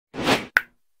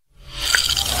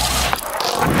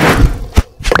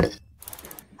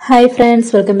Hi friends,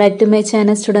 welcome back to my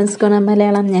channel Students Corner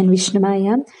Malayalam. ഞാൻ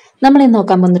വിഷ്ണുമായ നമ്മൾ ഇന്ന്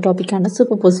നോക്കാൻ പോകുന്ന ടോപ്പിക്കാണ്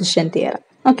സൂപ്പർപൊസിഷൻ തിയറം.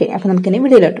 ഓക്കെ, അപ്പോൾ നമുക്കിനി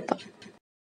വീഡിയോയിലോട്ട് പോകാം.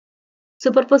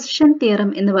 സൂപ്പർപൊസിഷൻ തിയറം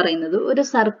എന്ന് പറയുന്നത് ഒരു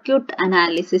സർക്യൂട്ട്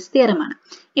അനാലിസിസ് തിയറമാണ്.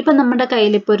 ഇപ്പം നമ്മുടെ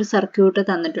കയ്യിൽ ഇപ്പോൾ ഒരു സർക്യൂട്ട്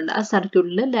തന്നിട്ടുണ്ട്. ആ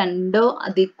സർക്യൂട്ടിൽ രണ്ടോ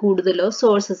അതിൽ കൂടുതലോ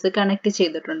സോഴ്സസ് കണക്ട്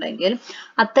ചെയ്തിട്ടുണ്ടെങ്കിൽ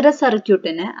അത്തരം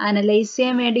സർക്യൂട്ടിനെ അനലൈസ്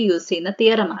ചെയ്യാൻ വേണ്ടി യൂസ് ചെയ്യുന്ന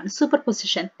തിയറമാണ്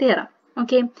superposition theorem.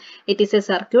 Okay, it is a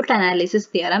circuit analysis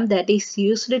theorem that is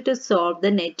used to solve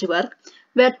the network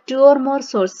where two or more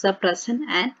sources are present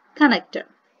and connected.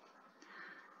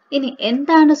 ഇനി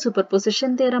എന്താണ്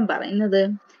superposition theorem പറയുന്നത്?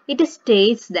 It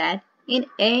states that in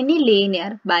any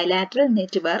linear bilateral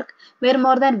network where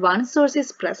more than one source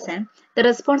is present, the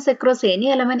response across any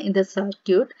element in the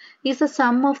circuit is the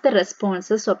sum of the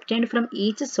responses obtained from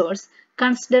each source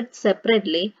considered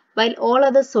separately while all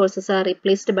other sources are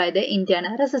replaced by the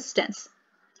internal resistance.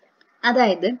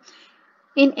 അതായത്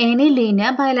in any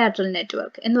linear bilateral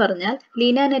network എന്ന് പറഞ്ഞാൽ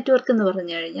linear network എന്ന്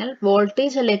പറഞ്ഞു കഴിഞ്ഞാൽ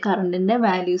voltage അല്ലെ കറണ്ടിന്റെ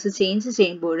values change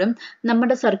ചെയ്യുമ്പോഴും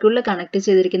നമ്മുടെ സർക്യൂട്ടിൽ കണക്ട്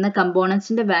ചെയ്തിരിക്കുന്ന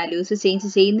കമ്പോണൻസിന്റെ വാല്യൂസ്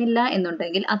ചേഞ്ച് ചെയ്യുന്നില്ല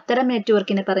എന്നുണ്ടെങ്കിൽ അത്തരം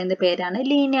നെറ്റ്വർക്കിനെ പറയുന്ന പേരാണ്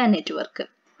ലീനിയർ നെറ്റ്വർക്ക്.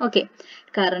 ഓക്കെ,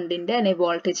 കറണ്ടിന്റെ അല്ലെങ്കിൽ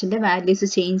വോൾട്ടേജിന്റെ വാല്യൂസ്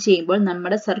ചേഞ്ച് ചെയ്യുമ്പോൾ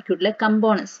നമ്മുടെ സർക്യൂട്ടിലെ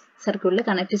കമ്പോണൻസ് സർക്യൂട്ടിൽ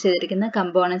കണക്ട് ചെയ്തിരിക്കുന്ന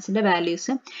കമ്പോണൻസിന്റെ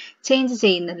വാല്യൂസ് ചേഞ്ച്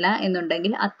ചെയ്യുന്നില്ല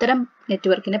എന്നുണ്ടെങ്കിൽ അത്തരം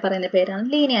നെറ്റ്വർക്കിനെ പറയുന്ന പേരാണ്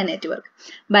ലീനിയർ നെറ്റ്വർക്ക്.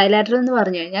 ബൈലാറ്ററൽ എന്ന്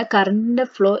പറഞ്ഞു കഴിഞ്ഞാൽ കറണ്ടിന്റെ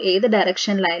ഫ്ലോ ഏത്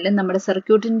ഡയറക്ഷനിലായാലും നമ്മുടെ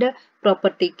സർക്യൂട്ടിന്റെ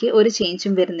പ്രോപ്പർട്ടിക്ക് ഒരു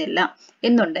ചേഞ്ചും വരുന്നില്ല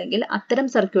എന്നുണ്ടെങ്കിൽ അത്തരം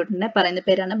സർക്യൂട്ടിനെ പറയുന്ന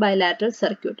പേരാണ് ബൈലാറ്ററൽ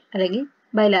സർക്യൂട്ട് അല്ലെങ്കിൽ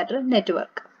ബൈലാറ്ററൽ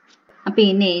നെറ്റ്വർക്ക്. അപ്പോൾ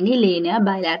in any linear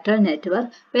bilateral network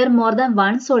where more than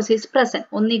one source is present,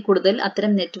 ഒന്നിൽ കൂടുതൽ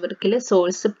അത്തരം നെറ്റ്വർക്കിൽ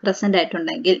സോഴ്സ് പ്രസന്റ്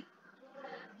ആയിട്ടുണ്ടെങ്കിൽ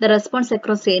the response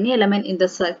across any element in the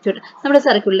circuit, നമ്മുടെ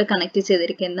സർക്യൂട്ടിൽ കണക്ട്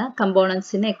ചെയ്തിരിക്കുന്ന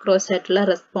കമ്പോണൻസിന് അക്രോസ് ആയിട്ടുള്ള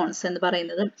റെസ്പോൺസ് എന്ന്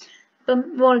പറയുന്നത് ഇപ്പം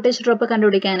വോൾട്ടേജ് ഡ്രോപ്പ്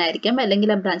കണ്ടുപിടിക്കാനായിരിക്കാം,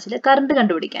 അല്ലെങ്കിൽ ആ ബ്രാഞ്ചിലെ കറണ്ട്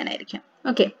കണ്ടുപിടിക്കാനായിരിക്കാം.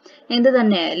 ഓക്കെ, എന്ത്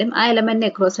തന്നെയായാലും ആ എലമെന്റിന്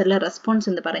അക്രോസ് ആയിട്ടുള്ള റെസ്പോൺസ്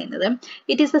എന്ന് പറയുന്നത്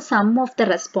it is the sum of the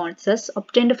responses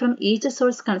obtained from each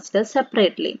source considered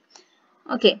separately.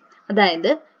 Okay,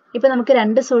 അതായത് ഇപ്പൊ നമുക്ക്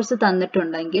രണ്ട് സോഴ്സ്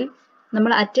തന്നിട്ടുണ്ടെങ്കിൽ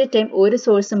നമ്മൾ അറ്റ് എ ടൈം ഒരു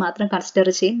സോഴ്സ് മാത്രം കൺസിഡർ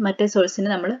ചെയ്യും, മറ്റേ സോഴ്സിനെ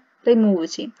നമ്മൾ റിമൂവ്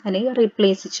ചെയ്യും അല്ലെങ്കിൽ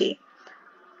റീപ്ലേസ് ചെയ്യും.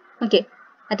 ഓക്കെ,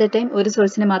 അറ്റ് എ ടൈം ഒരു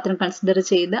സോഴ്സിനെ മാത്രം കൺസിഡർ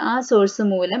ചെയ്ത് ആ സോഴ്സ്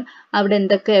മൂലം അവിടെ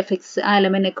എന്തൊക്കെ എഫക്ട്സ് ആ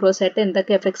എലമെന്റ് അക്രോസ് ആയിട്ട്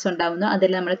എന്തൊക്കെ എഫക്ട്സ് ഉണ്ടാവുന്നു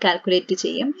അതെല്ലാം നമ്മൾ കാൽക്കുലേറ്റ്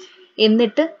ചെയ്യും.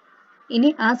 എന്നിട്ട്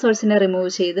ഇനി ആ സോഴ്സിനെ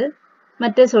റിമൂവ് ചെയ്ത്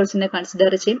മറ്റേ സോഴ്സിനെ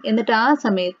കൺസിഡർ ചെയ്യും. എന്നിട്ട് ആ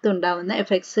സമയത്ത് ഉണ്ടാവുന്ന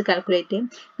എഫക്ട്സ് കാൽക്കുലേറ്റ് ചെയ്യും.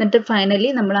 എന്നിട്ട്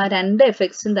ഫൈനലി നമ്മൾ ആ രണ്ട്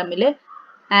എഫക്ട്സും തമ്മിൽ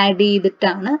ആഡ്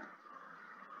ചെയ്തിട്ടാണ്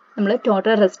നമ്മൾ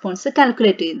ടോട്ടൽ റെസ്പോൺസ്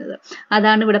കാൽക്കുലേറ്റ് ചെയ്യുന്നത്.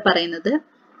 അതാണ് ഇവിടെ പറയുന്നത്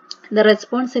the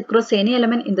response across any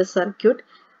element in the circuit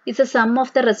is a sum of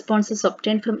the responses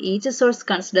obtained from each source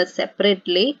considered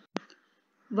separately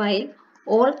while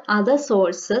all other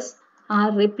sources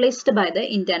are replaced by the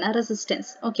internal resistance.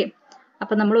 Okay,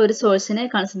 അപ്പോൾ നമ്മൾ ഒരു സോഴ്സിനെ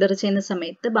consider ചെയ്യുന്ന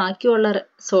സമയത്ത് ബാക്കിയുള്ള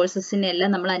സോഴ്സസിനെ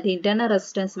എല്ലാം നമ്മൾ അതിന്റെ internal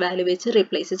resistance value വെച്ച്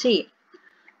റീപ്ലേസ് ചെയ്യും.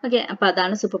 ഓക്കെ, അപ്പോൾ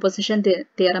അതാണ് സൂപ്പർപൊസിഷൻ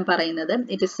തിയറം പറയുന്നത്.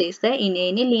 It says that in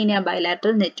any linear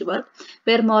bilateral network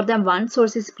where more than one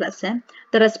source is present,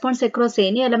 the response across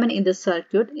any element in the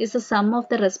circuit is the sum of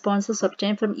the responses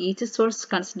obtained from each source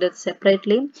considered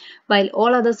separately, while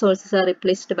all other sources are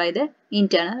replaced by the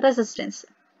internal resistance.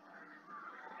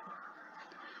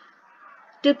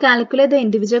 To calculate the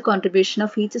individual contribution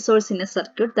of each source in a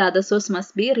circuit, the other source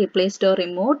must be replaced or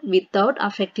removed without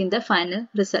affecting the final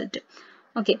result.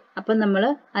 Okay, അപ്പം നമ്മൾ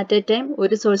at A time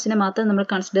ഒരു സോഴ്സിനെ മാത്രം നമ്മൾ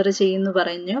consider ചെയ്യുന്നു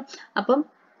പറഞ്ഞു. അപ്പം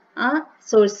ആ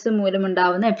source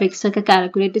മൂലമുണ്ടാവുന്ന effects ഒക്കെ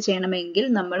കാൽക്കുലേറ്റ് ചെയ്യണമെങ്കിൽ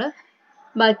നമ്മൾ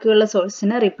ബാക്കിയുള്ള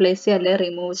സോഴ്സിനെ റീപ്ലേസ് ചെയ്യുക അല്ലെങ്കിൽ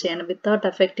റിമൂവ് ചെയ്യണം without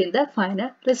affecting the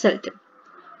final result.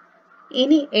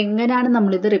 ഇനി എങ്ങനെയാണ്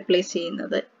നമ്മളിത് റീപ്ലേസ്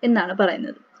ചെയ്യുന്നത് എന്നാണ്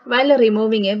പറയുന്നത്. While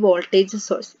removing A voltage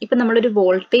source, ഇപ്പം നമ്മളൊരു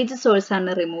വോൾട്ടേജ് സോഴ്സ്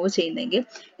ആണ് റിമൂവ് ചെയ്യുന്നതെങ്കിൽ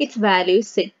ഇറ്റ്സ് വാല്യൂ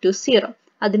സെറ്റ് ടു 0,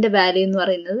 അതിന്റെ വാല്യൂ എന്ന്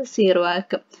പറയുന്നത് 0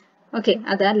 ആക്കും. ഓക്കെ,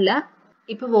 അതല്ല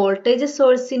ഇപ്പൊ വോൾട്ടേജ്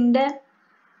സോഴ്സിന്റെ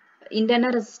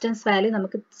ഇന്റേണൽ റെസിസ്റ്റൻസ് വാല്യൂ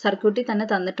നമുക്ക് സർക്യൂട്ടിൽ തന്നെ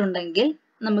തന്നിട്ടുണ്ടെങ്കിൽ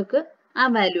നമുക്ക് ആ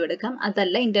വാല്യൂ എടുക്കാം.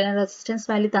 അതല്ല ഇന്റേണൽ റെസിസ്റ്റൻസ്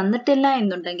വാല്യൂ തന്നിട്ടില്ല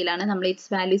എന്നുണ്ടെങ്കിലാണ് നമ്മൾ ഇറ്റ്സ്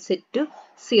വാല്യൂ സെറ്റ് ടു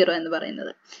 0 എന്ന്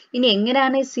പറയുന്നത്. ഇനി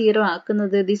എങ്ങനെയാണ് ഈ 0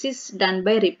 ആക്കുന്നത്? This is done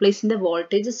by replacing the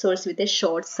voltage source with a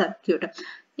short circuit.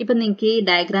 ഇപ്പൊ നിങ്ങൾക്ക് ഈ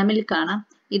ഡയഗ്രാമിൽ കാണാം,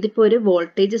 ഇതിപ്പോ ഒരു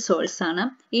വോൾട്ടേജ് സോഴ്സ് ആണ്.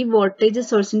 ഈ വോൾട്ടേജ്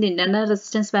സോഴ്സിന്റെ ഇന്റേണൽ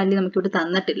റെസിസ്റ്റൻസ് വാല്യൂ നമുക്ക് ഇവിടെ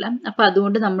തന്നിട്ടില്ല. അപ്പൊ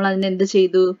അതുകൊണ്ട് നമ്മൾ അതിനെ എന്ത്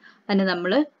ചെയ്തു? അതിനെ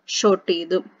നമ്മൾ ഷോർട്ട്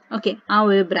ചെയ്തു. ഓക്കെ, ആ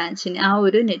ഒരു ബ്രാഞ്ചിന് ആ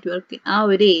ഒരു നെറ്റ്വർക്ക് ആ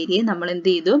ഒരു ഏരിയയെ നമ്മൾ എന്ത്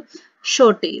ചെയ്തു?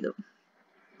 ഷോർട്ട് ചെയ്തു.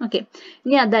 ഓക്കെ,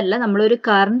 ഇനി അതല്ല നമ്മളൊരു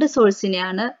കറണ്ട്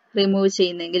സോഴ്സിനെയാണ് റിമൂവ്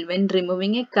ചെയ്യുന്നതെങ്കിൽ when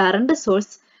removing A current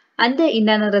source അതിന്റെ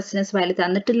ഇന്റേണൽ റെസിസ്റ്റൻസ് വാല്യൂ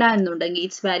തന്നിട്ടില്ല എന്നുണ്ടെങ്കിൽ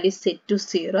it's value set to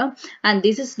 0 and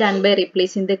this is done by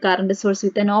replacing the current source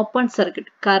with an open circuit.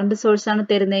 Current source ആണ്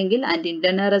തരുന്നതെങ്കിൽ അതിന്റെ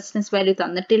ഇന്റേണൽ റെസിസ്റ്റൻസ് വാല്യൂ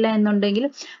തന്നിട്ടില്ല എന്നുണ്ടെങ്കിൽ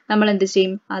നമ്മൾ എന്ത്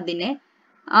ചെയ്യും? അതിനെ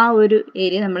ആ ഒരു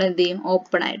ഏരിയ നമ്മൾ എന്ത് ചെയ്യും,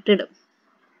 ഓപ്പൺ ആയിട്ട് ഇടും.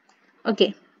 ഓക്കെ,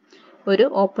 ഒരു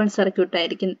ഓപ്പൺ സർക്യൂട്ട്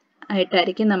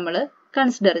ആയിട്ടായിരിക്കും നമ്മൾ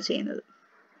കൺസിഡർ ചെയ്യുന്നത്.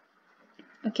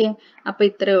 ഓക്കെ, അപ്പൊ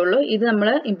ഇത്രയേ ഉള്ളൂ. ഇത് നമ്മൾ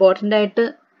ഇമ്പോർട്ടൻ്റ് ആയിട്ട്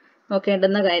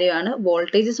നോക്കേണ്ടുന്ന കാര്യമാണ്.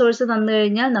 വോൾട്ടേജ് സോഴ്സ് തന്നു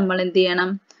കഴിഞ്ഞാൽ നമ്മൾ എന്ത് ചെയ്യണം,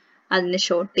 അതിനെ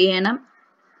ഷോർട്ട് ചെയ്യണം.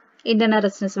 ഇന്റർണൽ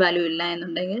റെസിസ്റ്റൻസ് വാല്യൂ ഇല്ല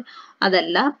എന്നുണ്ടെങ്കിൽ,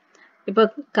 അതല്ല ഇപ്പൊ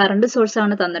കറണ്ട് സോഴ്സ്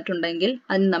ആണ് തന്നിട്ടുണ്ടെങ്കിൽ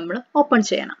അതിന് നമ്മൾ ഓപ്പൺ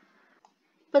ചെയ്യണം.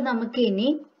 ഇപ്പൊ നമുക്ക് ഇനി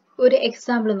ഒരു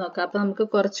എക്സാമ്പിൾ നോക്കാം. അപ്പൊ നമുക്ക്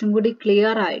കുറച്ചും കൂടി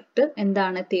ക്ലിയർ ആയിട്ട്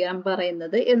എന്താണ് തിയറം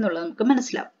പറയുന്നത് എന്നുള്ളത് നമുക്ക്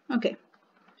മനസ്സിലാവും. ഓക്കെ,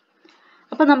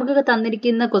 അപ്പൊ നമുക്ക്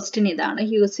തന്നിരിക്കുന്ന ക്വസ്റ്റ്യൻ ഇതാണ്.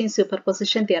 Using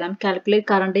superposition theorem calculate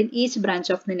current in each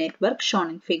branch of the network shown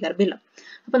in figure below.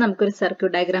 അപ്പൊ നമുക്കൊരു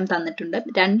സർക്യൂട്ട് ഡയഗ്രാം തന്നിട്ടുണ്ട്.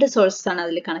 2 സോഴ്സസ് ആണ്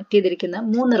അതിൽ കണക്ട് ചെയ്തിരിക്കുന്നത്,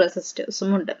 3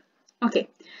 റെസിസ്റ്റേഴ്സും ഉണ്ട്. ഓക്കെ,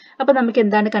 അപ്പൊ നമുക്ക്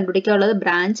എന്താണ് കണ്ടുപിടിക്കാനുള്ളത്,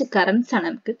 ബ്രാഞ്ച് കറണ്ട്സ് ആണ്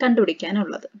നമുക്ക്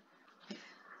കണ്ടുപിടിക്കാനുള്ളത്.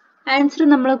 ആൻസർ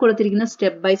നമ്മൾ കൊടുത്തിരിക്കുന്ന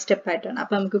സ്റ്റെപ്പ് ബൈ സ്റ്റെപ്പ് ആയിട്ടാണ്.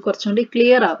 അപ്പൊ നമുക്ക് കുറച്ചും കൂടി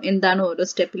ക്ലിയർ ആവും എന്താണ് ഓരോ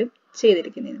സ്റ്റെപ്പിലും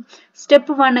ചെയ്തിരിക്കുന്നത്.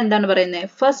 സ്റ്റെപ്പ് 1 എന്താണ് പറയുന്നത്,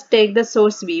 first take the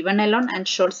source V1 alone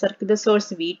and short circuit the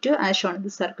source V2 as shown in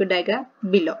the circuit diagram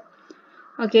below.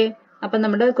 Okay, അപ്പൊ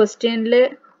നമ്മുടെ ക്വസ്റ്റ്യനിൽ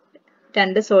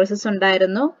 2 സോഴ്സസ്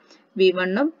ഉണ്ടായിരുന്നു,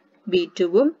 V1ഉം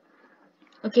V2ഉം.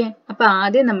 ഓക്കെ, അപ്പൊ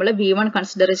ആദ്യം നമ്മൾ V1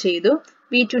 കൺസിഡർ ചെയ്തു,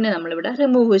 V2നെ നമ്മളിവിടെ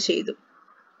റിമൂവ് ചെയ്തു.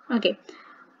 ഓക്കെ,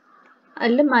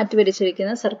 അതിൽ മാറ്റി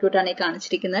വരച്ചിരിക്കുന്ന സർക്യൂട്ടാണ് ഈ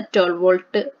കാണിച്ചിരിക്കുന്നത്. 12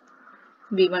 വോൾട്ട്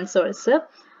V1 സോഴ്സ്,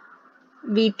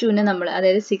 V2നെ നമ്മൾ,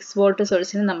 അതായത് 6 വോൾട്ട്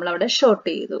സോഴ്സിനെ നമ്മൾ അവിടെ ഷോർട്ട്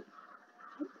ചെയ്തു.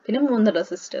 പിന്നെ 3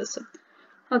 റെസിസ്റ്റേഴ്സും.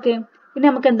 ഓക്കെ, ഇനി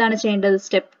നമുക്ക് എന്താണ് ചെയ്യേണ്ടത്,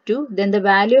 step 2, then the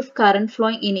value of current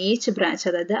flowing in each branch,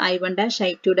 അതായത് I1 dash,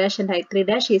 I2 dash and I3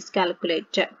 dash is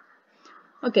calculated.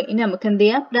 Okay, ഇനി നമുക്ക് എന്ത്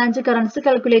ചെയ്യാം, ബ്രാഞ്ച് കറണ്ട്സ്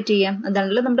കാൽക്കുലേറ്റ് ചെയ്യാം.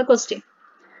 അതാണല്ലോ നമ്മുടെ ക്വസ്റ്റ്യൻ.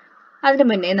 അതിന്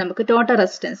മുന്നേ നമുക്ക് ടോട്ടൽ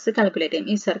റെസിസ്റ്റൻസ് കാൽക്കുലേറ്റ് ചെയ്യാം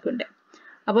ഈ സർക്യൂട്ടിന്റെ.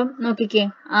 അപ്പം നോക്കിക്കേ,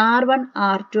 R1,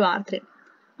 R2, R3.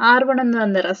 R1 എന്ന്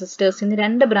പറഞ്ഞ റെസിസ്റ്റേഴ്സിന്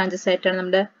 2 ബ്രാഞ്ചസ് ആയിട്ടാണ്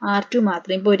നമ്മുടെ R2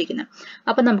 മാത്രം പോയിരിക്കുന്നത്.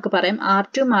 അപ്പൊ നമുക്ക് പറയാം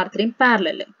R2 R3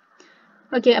 പാരലൽ.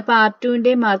 ഓക്കെ, അപ്പൊ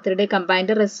R2ന്റെയും R3യുടെയും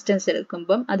കമ്പൈൻഡ് റെസിസ്റ്റൻസ്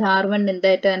എടുക്കുമ്പോൾ അത് R1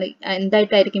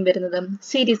 എന്തായിട്ടായിരിക്കും വരുന്നത്,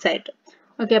 സീരീസ് ആയിട്ട്.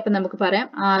 ഓക്കെ, അപ്പൊ നമുക്ക് പറയാം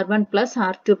R1 plus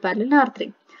R2 parallel R3.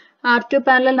 R2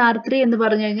 parallel R3 എന്ന്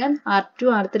പറഞ്ഞു കഴിഞ്ഞാൽ R2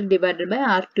 R3 divided by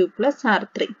R2 plus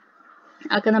R3.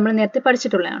 ഒക്കെ നമ്മൾ നേരത്തെ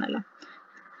പഠിച്ചിട്ടുള്ളതാണല്ലോ.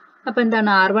 അപ്പൊ എന്താണ്,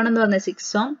 R1 എന്ന് പറഞ്ഞാൽ 6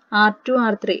 ohm, R2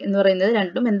 R3 എന്ന് പറയുന്നത്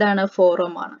രണ്ടും എന്താണ്, 4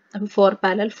 ohm ആണ്. അപ്പൊ 4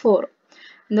 പാരലൽ 4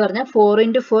 എന്ന് പറഞ്ഞാൽ 4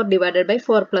 into 4 ഡിവൈഡഡ് ബൈ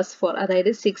 4 plus 4,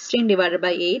 അതായത് 16 ഡിവൈഡഡ്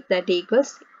ബൈ 8, ദാറ്റ്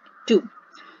ഈക്വൽസ് 2.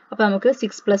 അപ്പൊ നമുക്ക്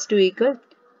 6 plus 2 ഈക്വൽ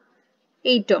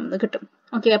 8 ohm എന്ന് കിട്ടും.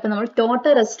 ഓക്കെ, അപ്പൊ നമ്മൾ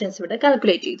ടോട്ടൽ റെസിസ്റ്റൻസ് ഇവിടെ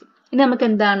കാൽക്കുലേറ്റ് ചെയ്തു. ഇനി നമുക്ക്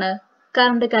എന്താണ്,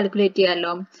 കറണ്ട് കാൽക്കുലേറ്റ്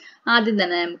ചെയ്യാമല്ലോ. ആദ്യം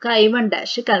തന്നെ നമുക്ക് I1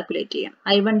 ഡാഷ് കാൽക്കുലേറ്റ് ചെയ്യാം.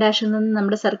 I1 ഡാഷ് എന്ന്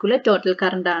നമ്മുടെ സർക്യൂട്ടിലെ ടോട്ടൽ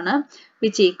കറണ്ട് ആണ്,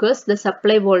 which equals the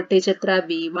supply voltage എത്ര,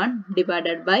 V1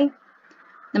 ഡിവൈഡഡ് ബൈ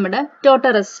നമ്മുടെ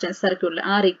ടോട്ടൽ റെസിസ്റ്റൻസ് സർക്യൂട്ടിൽ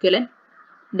R equivalent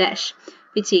dash,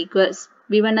 which equals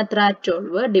V1 എത്ര,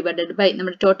 12 ഡിവൈഡഡ് ബൈ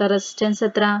നമ്മുടെ ടോട്ടൽ റെസിസ്റ്റൻസ്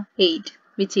എത്ര, 8,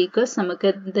 വിച്ച് ഈക്വൽസ് നമുക്ക്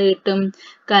എന്ത് കിട്ടും,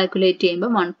 കാൽക്കുലേറ്റ്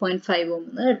ചെയ്യുമ്പോൾ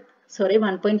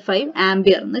 1.5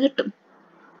 ആംപിയർ എന്ന് കിട്ടും.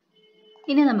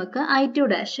 ഇനി നമുക്ക് I2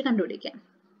 ഡാഷ് കണ്ടുപിടിക്കാം.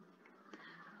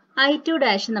 I2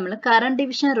 ഡാഷ് നമ്മൾ കറണ്ട്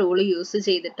ഡിവിഷൻ റൂൾ യൂസ്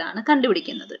ചെയ്തിട്ടാണ്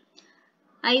കണ്ടുപിടിക്കുന്നത്.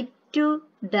 I2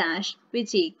 ഡാഷ്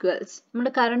വിച്ച് ഈക്വൽസ്,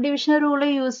 നമ്മുടെ കറണ്ട് ഡിവിഷൻ റൂൾ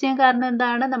യൂസ് ചെയ്യാൻ കാരണം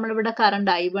എന്താണ്, നമ്മളിവിടെ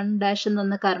കറണ്ട് I1 ഡാഷ്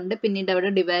എന്ന കറണ്ട് പിന്നീട്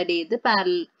അവിടെ ഡിവൈഡ് ചെയ്ത്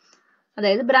പാരലൽ,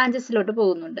 അതായത് ബ്രാഞ്ചസിലോട്ട്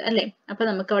പോകുന്നുണ്ട് അല്ലെ. അപ്പൊ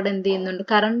നമുക്ക് അവിടെ എന്ത് ചെയ്യുന്നുണ്ട്,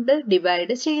 കറണ്ട്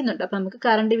ഡിവൈഡ് ചെയ്യുന്നുണ്ട്. അപ്പൊ നമുക്ക്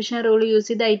കറണ്ട് ഡിവിഷൻ റൂൾ യൂസ്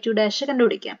ചെയ്ത് I2 ഡാഷ്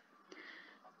കണ്ടുപിടിക്കാം.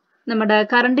 നമ്മുടെ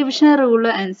കറണ്ട് ഡിവിഷൻ റൂൾ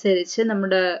അനുസരിച്ച്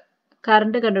നമ്മുടെ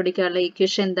കറണ്ട് കണ്ടുപിടിക്കാനുള്ള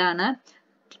ഇക്വേഷൻ എന്താണ്,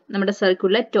 നമ്മുടെ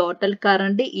സർക്യൂട്ടിലെ total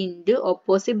current into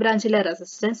opposite ബ്രാഞ്ചിലെ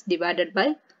resistance divided by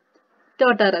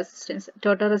total resistance.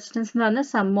 Total resistance എന്ന് പറഞ്ഞാൽ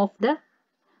some of the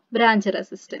branch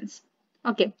resistance.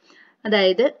 Okay,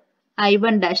 അതായത്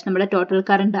I1 ഡാഷ് നമ്മുടെ total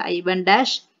current I1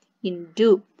 dash into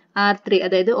R3,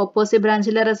 അതായത് ഓപ്പോസിറ്റ്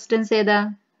ബ്രാഞ്ചിലെ റെസിസ്റ്റൻസ് ഏതാ,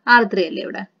 R3 അല്ലേ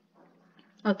ഇവിടെ.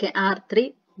 ഓക്കെ, R3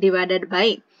 ഡിവൈഡഡ് ബൈ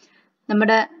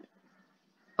നമ്മുടെ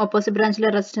opposite ബ്രാഞ്ചിലെ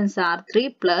resistance R3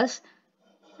 plus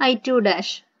I2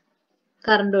 dash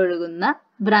current ഒഴുകുന്ന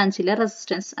ബ്രാഞ്ചിലെ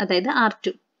റെസിസ്റ്റൻസ്, അതായത്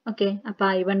R2. ഓക്കെ, അപ്പൊ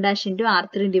I1 dash into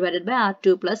R3 divided by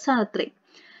R2 plus R3.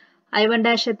 I1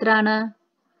 dash എത്രയാണ്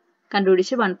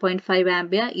കണ്ടുപിടിച്ച് 1.5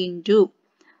 ആംപിയർ ഇൻറ്റു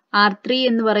R3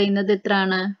 എന്ന് പറയുന്നത്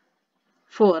എത്രയാണ്,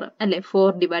 4 അല്ലെ.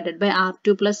 4 divided by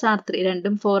R2 plus R3,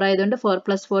 രണ്ടും 4 ആയതുകൊണ്ട് 4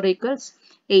 പ്ലസ് 4 ഈക്വൽസ്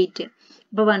 8.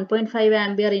 അപ്പൊ 1.5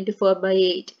 ampere into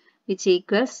 4/8 which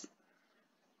equals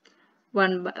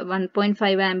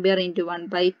 1.5 ampere into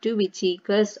 1/2 which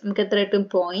equals നമുക്ക് എത്ര കിട്ടും,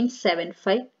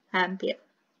 0.75 ആംപിയർ.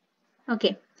 ഓക്കെ,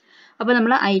 അപ്പൊ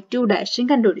നമ്മൾ I2 ഡാഷും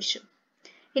കണ്ടുപിടിച്ചു.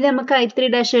 ഇനി നമുക്ക് I3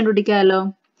 ഡാഷ് കണ്ടുപിടിക്കാമല്ലോ.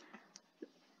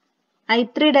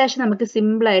 I3 ഡാഷ് നമുക്ക്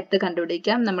സിമ്പിൾ ആയിട്ട്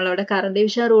കണ്ടുപിടിക്കാം. നമ്മളവിടെ കറണ്ട്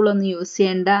ഡിവിഷൻ റൂൾ ഒന്നും യൂസ്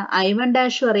ചെയ്യേണ്ട. I1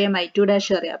 ഡാഷും അറിയാം, I2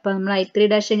 ഡാഷും അറിയാം. അപ്പൊ നമ്മൾ I3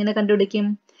 ഡാഷ് എങ്ങനെ കണ്ടുപിടിക്കും,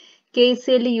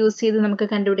 KCL യൂസ് ചെയ്ത് നമുക്ക്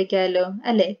കണ്ടുപിടിക്കാമല്ലോ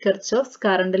അല്ലേ? കിർച്ചോഫ്സ്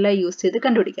കറണ്ട് ലോ യൂസ് ചെയ്ത്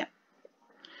കണ്ടുപിടിക്കാം.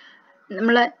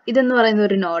 ഇതെന്ന് പറയുന്ന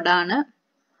ഒരു നോഡാണ്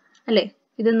അല്ലേ?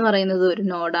 ഇതെന്ന് പറയുന്നത് ഒരു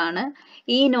നോഡാണ്.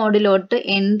 ഈ നോഡിലോട്ട്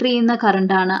എൻട്രി ചെയ്യുന്ന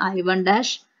കറണ്ടാണ് I1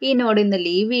 ഈ നോഡിൽ നിന്ന്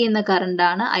ലീവ് ചെയ്യുന്ന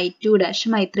കറണ്ടാണ് I2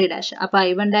 I3 അപ്പൊ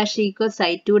I1 equals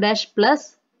I2 plus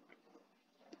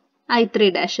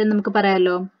I3 എന്ന് നമുക്ക്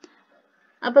പറയാമല്ലോ.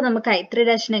 അപ്പൊ നമുക്ക്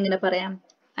I3 എങ്ങനെ പറയാം?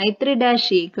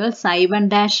 I3 equals I1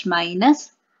 minus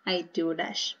I2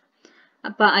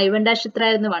 അപ്പൊ I1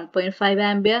 എത്രയായിരുന്നു? 1.5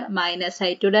 ആംപിയർ മൈനസ്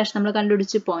I2 നമ്മൾ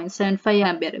കണ്ടുപിടിച്ച് 0.75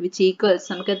 ആംപിയർ വിച്ച് ഈക്വൽസ്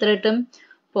നമുക്ക് എത്ര കിട്ടും?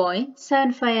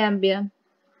 0.75 ആംപിയർ.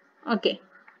 ഓക്കെ,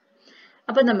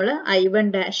 അപ്പൊ നമ്മൾ I1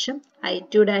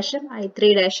 I2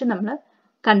 I3 നമ്മൾ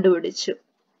കണ്ടുപിടിച്ചു.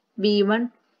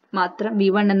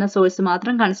 V1 എന്ന സോഴ്സ്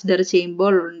മാത്രം കൺസിഡർ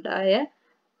ചെയ്യുമ്പോൾ ഉണ്ടായ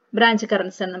ബ്രാഞ്ച്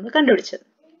കറൻസ് ആണ് നമ്മൾ കണ്ടുപിടിച്ചത്.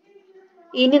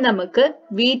 ഇനി നമുക്ക്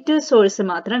V2 സോഴ്സ്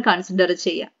മാത്രം കൺസിഡർ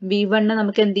ചെയ്യാം. V1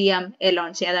 നമുക്ക് എന്ത് ചെയ്യാം? എലോൺ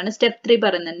ചെയ്യാം. അതാണ് സ്റ്റെപ്പ് 3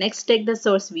 പറയുന്നത്. Next take the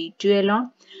source V2 alone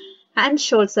and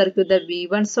short circuit the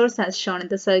V1 source as shown in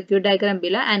the circuit diagram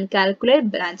below and calculate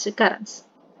branch currents.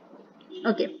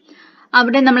 Okay,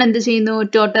 അവിടെ നമ്മൾ എന്ത് ചെയ്യുന്നു?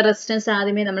 ടോട്ടൽ റെസിസ്റ്റൻസ്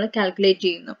ആദ്യമേ നമ്മൾ കാൽക്കുലേറ്റ്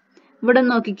ചെയ്യുന്നു. ഇവിടെ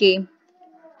നോക്കിക്കേ,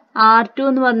 R2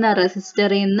 എന്ന് പറഞ്ഞ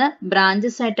റെസിസ്റ്ററിൽ നിന്ന്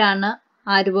ബ്രാഞ്ചസ് ആയിട്ടാണ്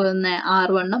ആര് പോകുന്നത്?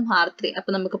 R1 ഉം R3. അപ്പൊ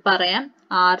നമുക്ക് പറയാം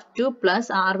R2 plus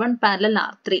R1 parallel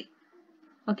R3.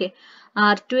 Okay,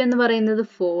 R2 എന്ന് പറയുന്നത്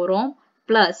 4 ഓം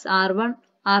plus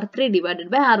R3 divided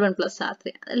by R1 plus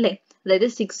R3 അല്ലേ? അതായത്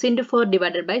 6 into 4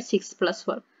 ഡിവൈഡഡ് ബൈ 6 പ്ലസ്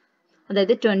 4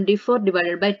 അതായത് 24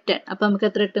 ഡിവൈഡഡ് ബൈ 10. അപ്പൊ നമുക്ക്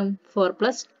എത്ര കിട്ടും? 4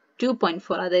 പ്ലസ്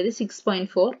 2.4 അതായത്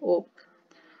 6.4 ഓം.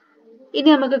 ഇനി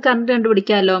നമുക്ക് കറണ്ട്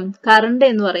കണ്ടുപിടിക്കാമല്ലോ. കറണ്ട്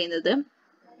എന്ന് പറയുന്നത്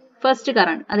ഫസ്റ്റ്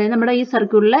കറണ്ട്, അതായത് നമ്മുടെ ഈ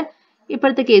സർക്യൂട്ടിലെ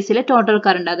ഇപ്പോഴത്തെ കേസിലെ ടോട്ടൽ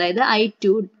കറണ്ട്, അതായത്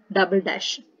I2 ഡബിൾ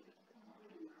ഡാഷ്.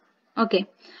 ഓക്കെ,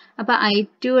 അപ്പൊ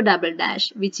I2 double dash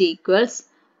which equals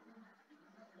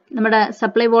നമ്മുടെ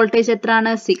സപ്ലൈ വോൾട്ടേജ്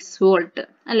എത്രയാണ്? 6 വോൾട്ട്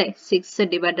അല്ലെ? 6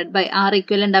 divided by R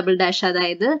equivalent double dash,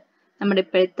 അതായത് നമ്മുടെ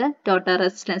ഇപ്പോഴത്തെ ടോട്ടൽ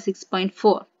റെസിസ്റ്റൻസ്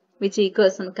 6.4 വിച്ച്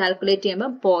ഈക്വൽസ് നമുക്ക് കാൽക്കുലേറ്റ്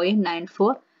ചെയ്യുമ്പോൾ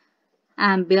 0.94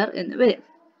 ആംപിയർ എന്ന് വരും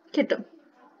കിട്ടും.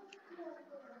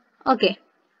 ഓക്കെ,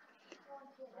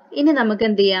 ഇനി നമുക്ക്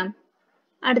എന്ത് ചെയ്യാം?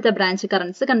 അടുത്ത ബ്രാഞ്ച്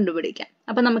കറൻസ് കണ്ടുപിടിക്കാം.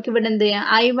 അപ്പൊ നമുക്ക് ഇവിടെ എന്ത് ചെയ്യാം?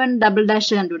 I1 ഡബിൾ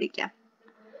ഡാഷ് കണ്ടുപിടിക്കാം.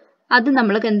 അത്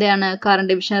നമ്മൾക്ക് എന്താണ്?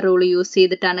 കറണ്ട് ഡിവിഷൻ റൂൾ യൂസ്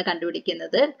ചെയ്തിട്ടാണ്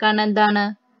കണ്ടുപിടിക്കുന്നത്. കാരണം എന്താണ്?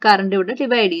 കറണ്ട് ഇവിടെ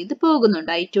ഡിവൈഡ് ചെയ്ത്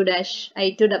പോകുന്നുണ്ട്.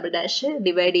 I2 ഡബിൾ ഡാഷ്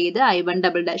ഡിവൈഡ് ചെയ്ത് I1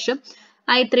 double ഡാഷും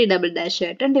I3 double dash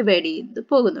ആയിട്ടും ഡിവൈഡ് ചെയ്ത്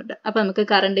പോകുന്നുണ്ട്. അപ്പൊ നമുക്ക്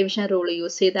കറണ്ട് ഡിവിഷൻ റൂൾ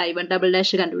യൂസ് ചെയ്ത് I1 ഡബിൾ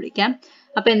ഡാഷ് കണ്ടുപിടിക്കാം.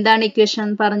 അപ്പൊ എന്താണ്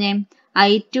ഇക്വേഷൻ പറഞ്ഞേ?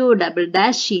 I2 double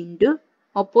dash into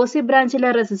opposite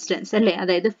ബ്രാഞ്ചിലെ resistance അല്ലേ?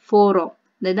 അതായത് 4 ഓം,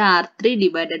 അതായത് R3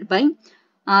 divided by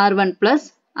R1 plus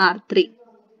R3.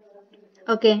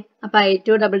 Okay, അപ്പൊ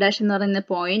I2 ഡബിൾ ഡാഷ് എന്ന് പറയുന്നത്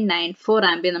 0.94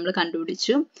 ആംപിയർ നമ്മൾ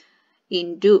കണ്ടുപിടിച്ചു.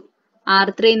 ഇൻറ്റു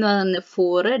R3 എന്ന് പറയുന്നത്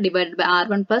 4 divided by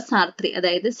R1 plus R3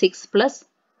 അതായത് 6 പ്ലസ്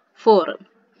 4.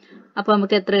 അപ്പൊ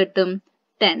നമുക്ക് എത്ര കിട്ടും?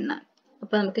 10.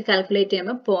 അപ്പൊ നമുക്ക് കാൽക്കുലേറ്റ്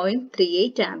ചെയ്യുമ്പോൾ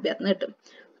 0.38 ആംപിയർ എന്ന് കിട്ടും.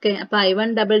 ഓക്കെ, അപ്പൊ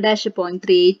I1 double dash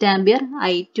 0.38 ampere,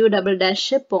 I2 double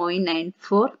dash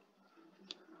 0.94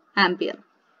 ampere.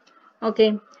 Okay,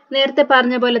 നേരത്തെ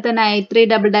പറഞ്ഞ പോലെ തന്നെ I3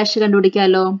 ഡബിൾ ഡാഷ്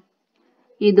കണ്ടുപിടിക്കാമല്ലോ.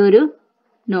 ഇതൊരു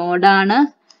നോഡാണ്.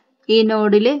 ഈ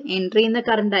നോഡിൽ എൻട്രി ചെയ്യുന്ന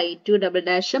കറണ്ട് I2 ഡബിൾ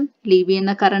ഡാഷും ലീവ്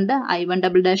ചെയ്യുന്ന current I1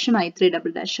 double ഡാഷും I3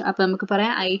 double ഡാഷും. അപ്പൊ നമുക്ക്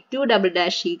പറയാം I2 double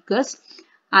dash equals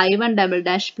I1 double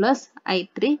dash plus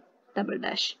I3 double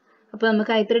dash. അപ്പൊ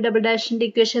നമുക്ക് I3 ഡബിൾ ഡാഷിന്റെ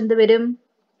ഇക്വേഷൻ എന്ത് വരും?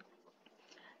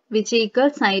 Which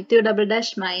equals I2 double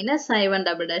dash minus I1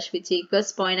 double dash which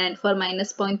equals 0.94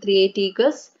 minus 0.38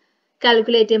 equals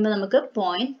calculate ചെയ്യുമ്പോൾ നമുക്ക്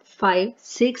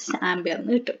 0.56 ampere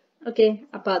എന്ന് കിട്ടും. ഓക്കെ,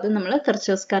 അപ്പൊ അത് നമ്മൾ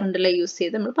കിർച്ചോഫ്സ് കറണ്ട് ലോ യൂസ്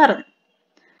ചെയ്ത് നമ്മൾ പറഞ്ഞു.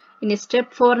 ഇനി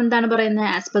സ്റ്റെപ്പ് 4 എന്താണ് പറയുന്നത്?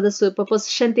 As per the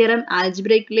superposition theorem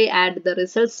ആൽജിബ്രൈക്കലി add the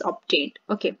results obtained.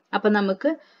 Okay, അപ്പൊ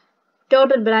നമുക്ക്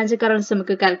ടോട്ടൽ ബ്രാഞ്ച് കറൻസ്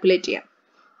നമുക്ക് കാൽക്കുലേറ്റ് ചെയ്യാം.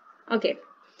 ഓക്കെ,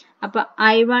 അപ്പൊ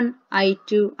I1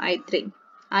 I2 I3.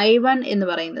 I1 എന്ന്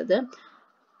പറയുന്നത്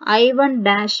I1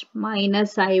 dash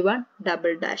minus I1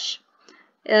 double dash.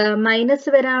 Minus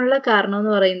വരാനുള്ള കാരണം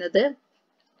എന്ന് പറയുന്നത്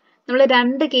നമ്മൾ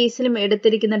രണ്ട് കേസിലും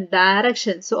എടുത്തിരിക്കുന്ന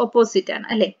ഡയറക്ഷൻസ് ഓപ്പോസിറ്റ് ആണ്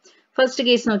അല്ലെ? ഫസ്റ്റ്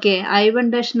കേസ് നോക്കിയേ, I1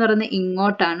 ഡാഷ് എന്ന് പറയുന്നത്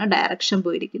ഇങ്ങോട്ടാണ് ഡയറക്ഷൻ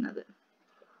പോയിരിക്കുന്നത്.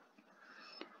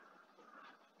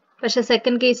 പക്ഷെ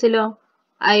സെക്കൻഡ് കേസിലോ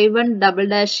I1 ഡബിൾ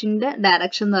ഡാഷിന്റെ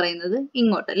ഡയറക്ഷൻ എന്ന് പറയുന്നത്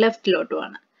ഇങ്ങോട്ട്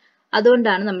ലെഫ്റ്റിലോട്ടുമാണ്.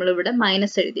 അതുകൊണ്ടാണ് നമ്മൾ ഇവിടെ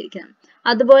മൈനസ് എഴുതിയിരിക്കുന്നത്.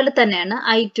 അതുപോലെ തന്നെയാണ്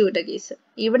I2യുടെ കേസ്.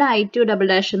 ഇവിടെ I2 ഡബിൾ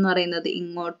ഡാഷ് എന്ന് പറയുന്നത്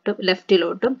ഇങ്ങോട്ടും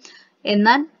ലെഫ്റ്റിലോട്ടും,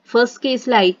 എന്നാൽ ഫസ്റ്റ്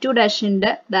കേസിൽ I2 ഡാഷിന്റെ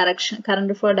direction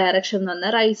current flow direction എന്ന്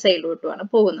പറഞ്ഞാൽ റൈറ്റ് സൈഡിലോട്ടുമാണ്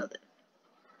പോകുന്നത്.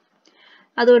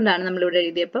 അതുകൊണ്ടാണ് നമ്മൾ ഇവിടെ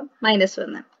എഴുതിയപ്പം മൈനസ്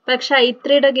വന്നത്. പക്ഷെ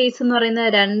I3യുടെ കേസ് എന്ന് പറയുന്ന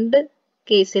രണ്ട്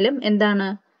കേസിലും എന്താണ്?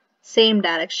 സെയിം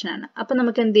ഡയറക്ഷൻ ആണ്. അപ്പൊ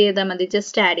നമുക്ക് എന്ത് ചെയ്താൽ മതി?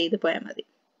 ജസ്റ്റ് ആഡ് ചെയ്ത് പോയാൽ മതി.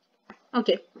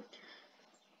 ഓക്കെ,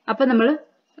 അപ്പം നമ്മൾ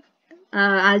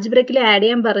ആൽജിബ്രയ്ക്കിൽ ആഡ്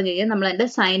ചെയ്യാൻ പറഞ്ഞു കഴിഞ്ഞാൽ നമ്മൾ അതിൻ്റെ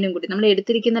സൈനും കൂടി നമ്മൾ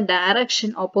എടുത്തിരിക്കുന്ന ഡയറക്ഷൻ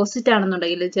ഓപ്പോസിറ്റ്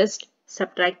ആണെന്നുണ്ടെങ്കിൽ ജസ്റ്റ്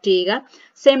സബ്ട്രാക്ട് ചെയ്യുക,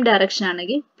 സെയിം ഡയറക്ഷൻ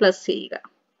ആണെങ്കിൽ പ്ലസ് ചെയ്യുക.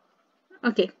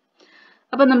 ഓക്കെ,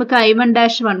 അപ്പം നമുക്ക് I1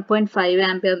 ഡാഷ് 1.5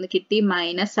 ആംപിയർ എന്ന് കിട്ടി,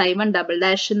 മൈനസ് I1 ഡബിൾ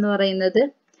ഡാഷ് എന്ന് പറയുന്നത്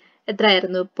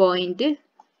എത്രയായിരുന്നു?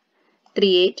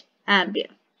 0.38 ആംപിയർ.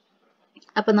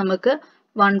 അപ്പം നമുക്ക്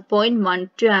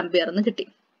 1.12 ആംപിയർ എന്ന് കിട്ടി.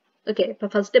 ഓക്കെ, അപ്പം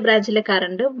ഫസ്റ്റ് ബ്രാഞ്ചിലെ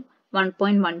കറണ്ട്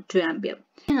 1.12 ആംപിയർ.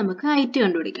 നമുക്ക് I2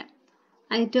 കണ്ടുപിടിക്കാം.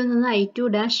 I2 എന്നത് I2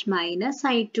 dash minus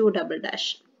I2 double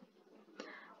dash.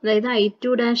 അതായത്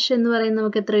I2 ഡാഷ് എന്ന് പറയുന്നത്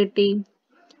നമുക്ക് എത്ര കിട്ടി?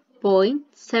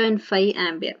 0.75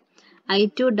 ആംപിയർ.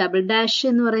 I2 ഡബിൾ ഡാഷ്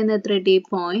എന്ന് പറയുന്നത് എത്ര കിട്ടി?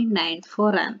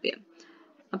 0.94 ആംപിയർ.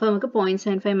 അപ്പോൾ നമുക്ക്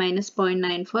 0.75 minus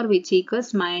 0.94 which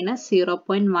equals minus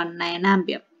 0.19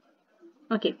 ampere.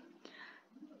 Okay,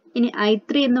 ഇനി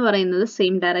I3 എന്ന് പറയുന്നത്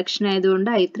സെയിം ഡയറക്ഷൻ ആയതുകൊണ്ട്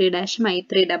I3 ഡാഷും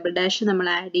I3 ഡബിൾ ഡാഷും നമ്മൾ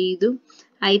ആഡ് ചെയ്തു.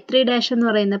 I3 ഡാഷ് എന്ന്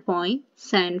പറയുന്നത്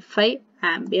 0.75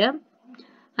 ആംപിയർ,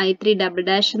 I3 ഡബിൾ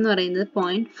ഡാഷ് എന്ന് പറയുന്നത്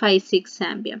 0.56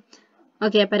 ആംപിയർ.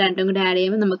 ഓക്കെ, അപ്പോൾ രണ്ടും കൂടി ആഡ്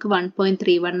ചെയ്യുമ്പോൾ നമുക്ക്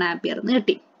 1.31 ആംപിയർ എന്ന്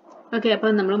കിട്ടി. ഓക്കെ, അപ്പോൾ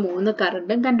നമ്മൾ 3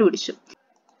 കറണ്ടും കണ്ടുപിടിച്ചു.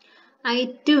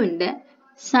 I2ന്റെ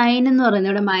സൈൻ എന്ന്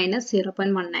പറയുന്നത് ഇവിടെ മൈനസ്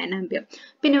 0.19 ആംപിയർ.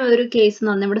 പിന്നെ ഒരു കേസ്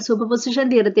എന്ന് പറഞ്ഞാൽ ഇവിടെ സൂപ്പർപൊസിഷൻ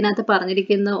തിയറത്തിനകത്ത്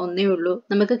പറഞ്ഞിരിക്കുന്ന ഒന്നേ ഉള്ളൂ,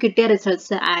 നമുക്ക് കിട്ടിയ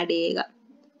റിസൾട്ട്സ് ആഡ് ചെയ്യുക.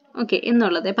 ഓക്കെ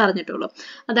എന്നുള്ളതേ പറഞ്ഞിട്ടുള്ളൂ.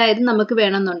 അതായത് നമുക്ക്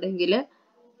വേണമെന്നുണ്ടെങ്കിൽ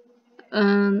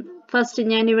ഫസ്റ്റ്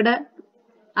ഞാനിവിടെ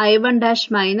I1 dash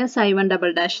minus I1 double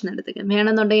dash എന്ന് എടുത്തേക്കാം.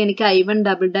 വേണമെന്നുണ്ടെങ്കിൽ എനിക്ക് I1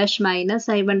 double dash minus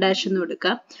I1 dash എന്ന്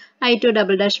എടുക്കാം, I2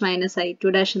 double dash minus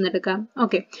I2 dash എന്ന് എടുക്കാം.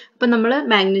 ഓക്കെ, അപ്പം നമ്മൾ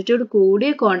മാഗ്നിറ്റ്യൂഡ് കൂടിയ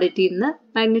ക്വാണ്ടിറ്റിയിൽ നിന്ന്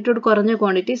മാഗ്നിറ്റ്യൂഡ് കുറഞ്ഞ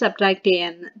ക്വാണ്ടിറ്റി സബ്ട്രാക്ട്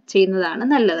ചെയ്യുന്നതാണ്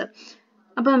നല്ലത്.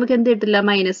 അപ്പം നമുക്ക് എന്ത് കിട്ടില്ല?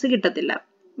 മൈനസ് കിട്ടത്തില്ല.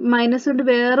 മൈനസ് കൊണ്ട്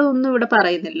വേറെ ഒന്നും ഇവിടെ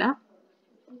പറയുന്നില്ല.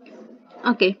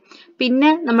 ഓക്കെ,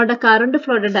 പിന്നെ നമ്മുടെ കറണ്ട്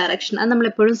ഫ്ലോയുടെ ഡയറക്ഷൻ അത് നമ്മൾ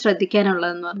എപ്പോഴും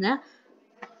ശ്രദ്ധിക്കാനുള്ളതെന്ന് പറഞ്ഞാൽ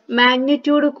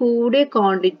മാഗ്നിറ്റ്യൂഡ് കൂടിയ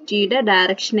ക്വാണ്ടിറ്റിയുടെ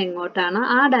ഡയറക്ഷൻ എങ്ങോട്ടാണ്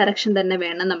ആ ഡയറക്ഷൻ തന്നെ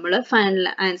വേണം നമ്മൾ ഫൈനൽ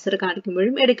ആൻസർ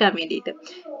കാണിക്കുമ്പോഴും എടുക്കാൻ വേണ്ടിയിട്ട്.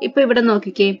 ഇപ്പൊ ഇവിടെ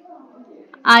നോക്കിക്കേ,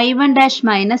 I1 dash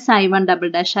minus I1 double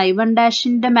dash. I1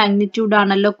 ഡാഷിന്റെ magnitude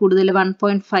ആണല്ലോ കൂടുതൽ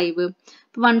 1.5.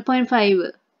 1.5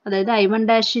 അതായത് I1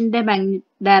 ഡാഷിന്റെ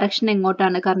ഡയറക്ഷൻ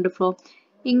എങ്ങോട്ടാണ് കറണ്ട് ഫ്ലോ?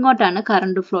 ഇങ്ങോട്ടാണ്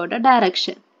കറണ്ട് ഫ്ലോയുടെ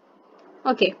ഡയറക്ഷൻ.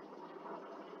 ഓക്കെ,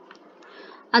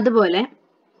 അതുപോലെ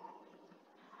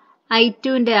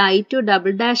I2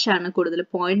 ഡബിൾ ഡാഷ് ആണ് കൂടുതൽ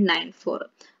 0.94.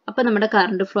 അപ്പൊ നമ്മുടെ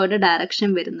കറണ്ട് ഫ്ലോയുടെ ഡയറക്ഷൻ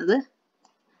വരുന്നത്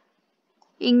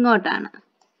ഇങ്ങോട്ടാണ്.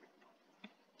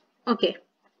 ഓക്കെ,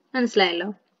 മനസ്സിലായല്ലോ.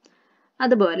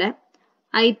 അതുപോലെ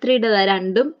I3യുടെ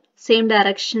രണ്ടും സെയിം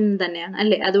ഡയറക്ഷൻ തന്നെയാണ്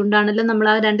അല്ലേ? അതുകൊണ്ടാണല്ലോ നമ്മൾ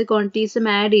ആ രണ്ട്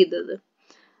ക്വാണ്ടിറ്റീസും ആഡ് ചെയ്തത്.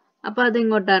 അപ്പൊ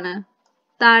അതെങ്ങോട്ടാണ്?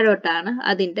 താഴോട്ടാണ്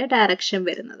അതിന്റെ ഡയറക്ഷൻ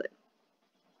വരുന്നത്.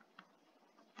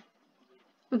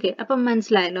 ഓക്കെ, അപ്പം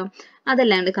മനസ്സിലായല്ലോ.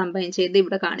 അതല്ലാണ്ട് കമ്പൈൻ ചെയ്ത്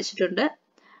ഇവിടെ കാണിച്ചിട്ടുണ്ട്.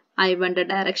 I1ന്റെ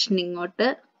ഡയറക്ഷൻ ഇങ്ങോട്ട്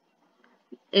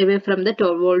away from the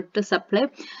 12 volt supply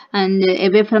and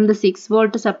away from the 6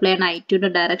 volt supply ആണ് I2യുടെ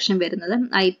ഡയറക്ഷൻ വരുന്നത്.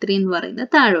 I3 എന്ന്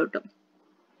പറയുന്നത് താഴോട്ടും.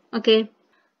 ഓക്കെ,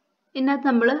 ഇതിനകത്ത്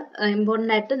നമ്മൾ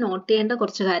ഇമ്പോർട്ടൻ്റ് ആയിട്ട് നോട്ട് ചെയ്യേണ്ട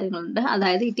കുറച്ച് കാര്യങ്ങളുണ്ട്.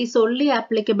 അതായത് it is only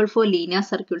applicable for linear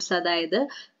circuits. അതായത്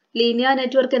ലീനിയർ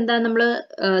നെറ്റ്വർക്ക് എന്താ നമ്മൾ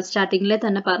സ്റ്റാർട്ടിങ്ങിലെ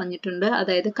തന്നെ പറഞ്ഞിട്ടുണ്ട്.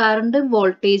 അതായത് കറണ്ടും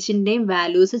വോൾട്ടേജിന്റെയും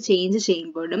വാല്യൂസ് ചേഞ്ച്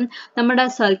ചെയ്യുമ്പോഴും നമ്മുടെ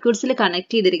സർക്യൂട്ട്സിൽ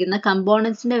കണക്ട് ചെയ്തിരിക്കുന്ന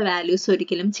കമ്പോണൻസിന്റെ വാല്യൂസ്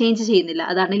ഒരിക്കലും ചേഞ്ച് ചെയ്യുന്നില്ല.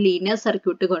 അതാണ് ലീനിയർ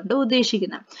സർക്യൂട്ട് കൊണ്ട്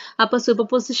ഉദ്ദേശിക്കുന്നത്. അപ്പോൾ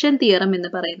സൂപ്പർപൊസിഷൻ തിയറം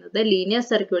എന്ന് പറയുന്നത് ലീനിയർ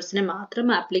സർക്യൂട്ട്സിന്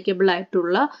മാത്രം ആപ്ലിക്കബിൾ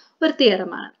ആയിട്ടുള്ള ഒരു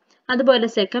തിയറമാണ്. അതുപോലെ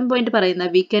സെക്കൻഡ് പോയിന്റ്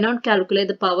പറയുന്നത് we cannot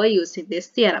calculate the power using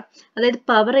this theorem. അതായത്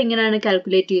പവർ എങ്ങനെയാണ്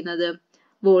കാൽക്കുലേറ്റ് ചെയ്യുന്നത്?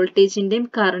 വോൾട്ടേജിന്റെയും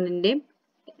കറണ്ടിന്റെയും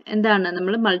എന്താണ്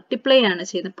നമ്മൾ മൾട്ടിപ്ലൈ ആണ്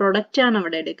ചെയ്യുന്നത്, പ്രൊഡക്റ്റ് ആണ്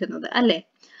അവിടെ എടുക്കുന്നത് അല്ലേ?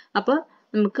 അപ്പോൾ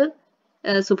നമുക്ക്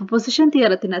സൂപ്പർപൊസിഷൻ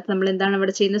തിയറത്തിനകത്ത് നമ്മൾ എന്താണ്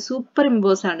അവിടെ ചെയ്യുന്നത്? സൂപ്പർ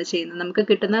ഇമ്പോസ് ആണ് ചെയ്യുന്നത്. നമുക്ക്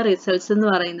കിട്ടുന്ന റിസൾട്ട്സ് എന്ന്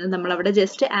പറയുന്നത് നമ്മൾ അവിടെ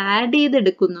ജസ്റ്റ് ആഡ്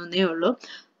ചെയ്തെടുക്കുന്നേ ഉള്ളൂ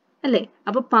അല്ലേ?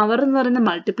 അപ്പൊ പവർ എന്ന് പറയുന്ന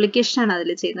മൾട്ടിപ്ലിക്കേഷൻ ആണ് അതിൽ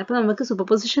ചെയ്യുന്നത്. അപ്പൊ നമുക്ക്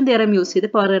സൂപ്പർപൊസിഷൻ തിയറം യൂസ് ചെയ്ത്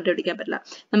പവർ കണ്ടുപിടിക്കാൻ പറ്റില്ല.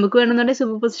 നമുക്ക് വേണമെന്നുണ്ടെങ്കിൽ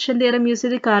സൂപ്പർപൊസിഷൻ തിയറം യൂസ്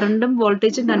ചെയ്ത് കറണ്ടും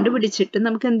വോൾട്ടേജും കണ്ടുപിടിച്ചിട്ട്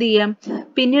നമുക്ക് എന്ത് ചെയ്യാം?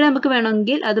 പിന്നീട് നമുക്ക്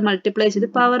വേണമെങ്കിൽ അത് മൾട്ടിപ്ലൈ ചെയ്ത്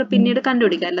പവർ പിന്നീട്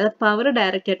കണ്ടുപിടിക്കാം. അല്ലാതെ പവർ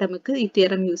ഡയറക്റ്റ് ആയിട്ട് നമുക്ക് ഈ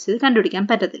തിയറം യൂസ് ചെയ്ത് കണ്ടുപിടിക്കാൻ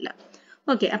പറ്റത്തില്ല.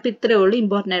 ഓക്കെ, അപ്പൊ ഇത്രയേ ഉള്ളൂ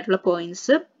ഇമ്പോർട്ടൻ്റ് ആയിട്ടുള്ള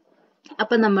പോയിന്റ്സ്.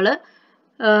 അപ്പൊ നമ്മൾ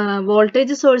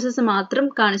വോൾട്ടേജ് സോഴ്സസ് മാത്രം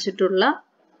കാണിച്ചിട്ടുള്ള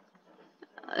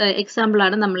എക്സാമ്പിൾ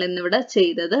ആണ് നമ്മൾ ഇന്നിവിടെ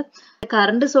ചെയ്തത്.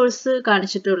 കറണ്ട് സോഴ്സ്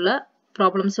കാണിച്ചിട്ടുള്ള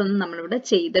പ്രോബ്ലംസ് ഒന്നും നമ്മളിവിടെ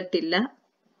ചെയ്തിട്ടില്ല.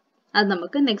 അത്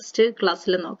നമുക്ക് നെക്സ്റ്റ്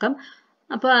ക്ലാസ്സിൽ നോക്കാം.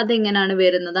 അപ്പോൾ അതെങ്ങനെയാണ്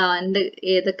വരുന്നത്, അതിൻ്റെ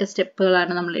ഏതൊക്കെ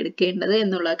സ്റ്റെപ്പുകളാണ് നമ്മൾ എടുക്കേണ്ടത്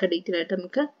എന്നുള്ളതൊക്കെ ഡീറ്റെയിൽ ആയിട്ട്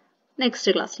നമുക്ക്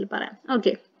നെക്സ്റ്റ് ക്ലാസ്സിൽ പറയാം.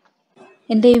 ഓക്കെ,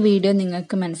 എൻ്റെ ഈ വീഡിയോ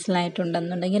നിങ്ങൾക്ക്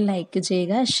മനസ്സിലായിട്ടുണ്ടെന്നുണ്ടെങ്കിൽ ലൈക്ക്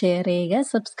ചെയ്യുക, ഷെയർ ചെയ്യുക,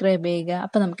 സബ്സ്ക്രൈബ് ചെയ്യുക.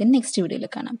 അപ്പോൾ നമുക്ക് നെക്സ്റ്റ് വീഡിയോയിൽ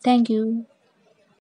കാണാം. താങ്ക്